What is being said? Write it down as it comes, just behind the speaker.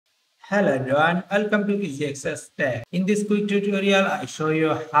Hello everyone, welcome to Easy Access Tech. In this quick tutorial, I show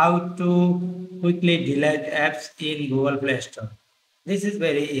you how to quickly delete apps in Google Play Store. This is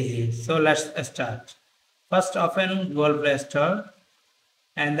very easy, so let's start. First open Google Play Store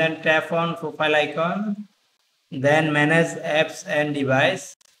and then tap on profile icon, then manage apps and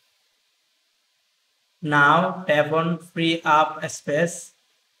device. Now tap on free up space.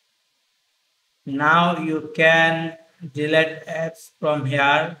 Now you can delete apps from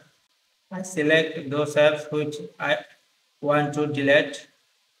here. I select those apps which I want to delete.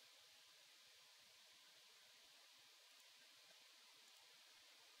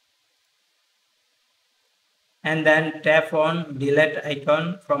 And then tap on delete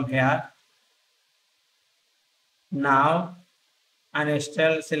icon from here. Now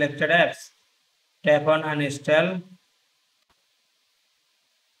uninstall selected apps. Tap on uninstall.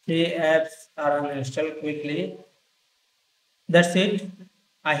 3 apps are uninstalled quickly. That's it.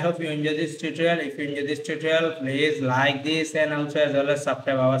 I hope you enjoy this tutorial. If you enjoy this tutorial, please like this and also as well as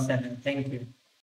subscribe our channel. Thank you.